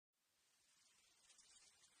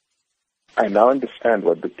I now understand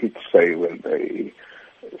what the kids say when they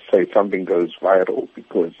say something goes viral,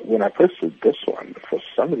 because when I posted this one, for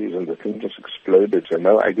some reason the thing just exploded. So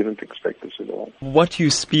no, I didn't expect this at all. What you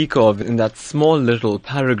speak of in that small little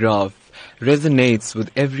paragraph resonates with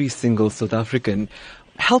every single South African.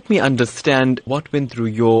 Help me understand what went through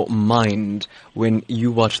your mind when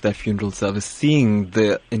you watched that funeral service, seeing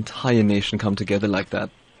the entire nation come together like that.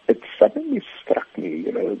 It suddenly struck me,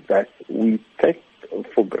 that we take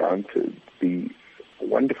for granted the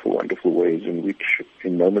wonderful, wonderful ways in which,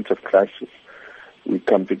 in moments of crisis, we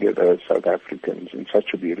come together as South Africans in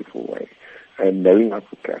such a beautiful way. And knowing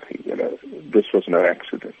Uncle Kathy, this was no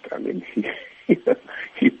accident. I mean,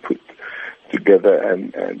 he put together,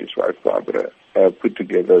 and his wife Barbara put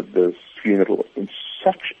together this funeral in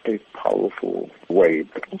such a powerful way,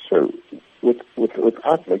 but also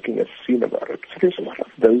without making a scene about it. So there's a lot of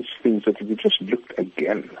those things that if you just looked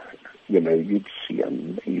again, you'd see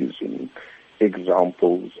amazing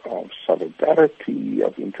examples of solidarity,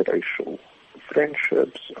 of interracial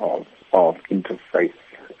friendships, of interfaith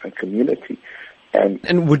community.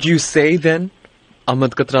 And would you say then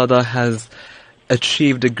Ahmed Kathrada has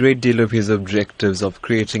achieved a great deal of his objectives of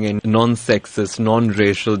creating a non-sexist,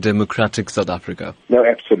 non-racial, democratic South Africa? No,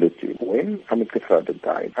 absolutely. When Ahmed Kathrada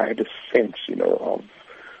died, I had a sense, of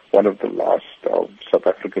one of the last of South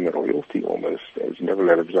African royalty, almost, as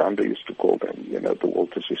Neville Alexander used to call them, the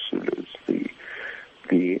Walter Sisulus,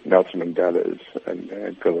 the Nelson Mandelas,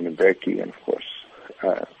 and Govan Mbeki, and of course,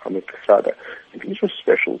 Ahmed Kathrada. And these were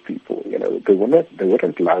special people, they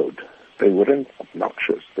weren't loud, they weren't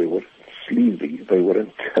obnoxious, they weren't sleazy, they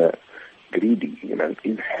weren't greedy,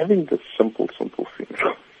 in having this simple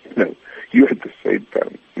funeral, you at the same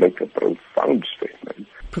time make a profound statement.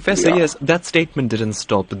 Professor, yes, that statement didn't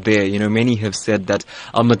stop there. Many have said that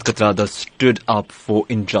Ahmed Kathrada stood up for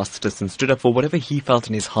injustice and stood up for whatever he felt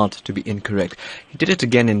in his heart to be incorrect. He did it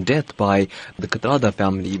again in death by the Kathrada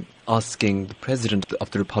family asking the President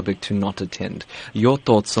of the Republic to not attend. Your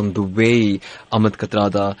thoughts on the way Ahmed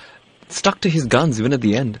Kathrada stuck to his guns even at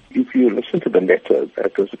the end? If you listen to the letter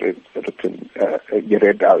that was written,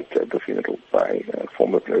 read out at the funeral by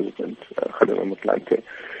former President Kgalema Motlanthe,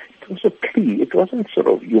 it was a plea. It wasn't sort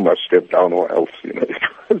of, you must step down or else, It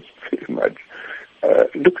was very much,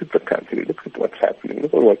 look at the country, look at what's happening,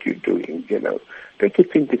 look at what you're doing, Don't you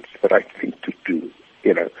think it's the right thing to do,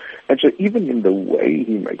 And so even in the way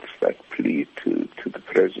he makes that plea to the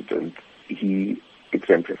President, he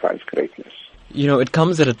exemplifies greatness. It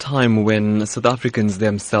comes at a time when South Africans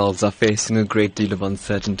themselves are facing a great deal of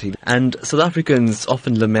uncertainty. And South Africans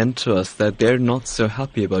often lament to us that they're not so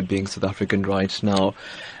happy about being South African right now.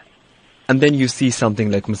 And then you see something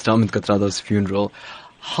like Mr. Ahmed Kathrada's funeral.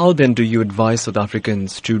 How then do you advise South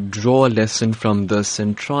Africans to draw a lesson from this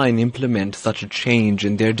and try and implement such a change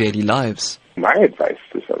in their daily lives? My advice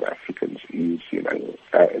to South Africans is,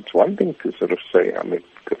 it's one thing to sort of say Ahmed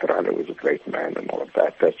Kathrada was a great man and all of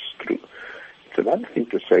that. That's true. It's another thing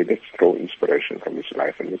to say, let's draw inspiration from his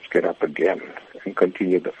life and let's get up again and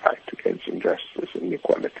continue the fight against injustice,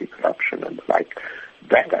 inequality, corruption, and the like.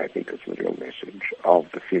 That, I think, is the real message of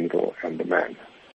the funeral and the man.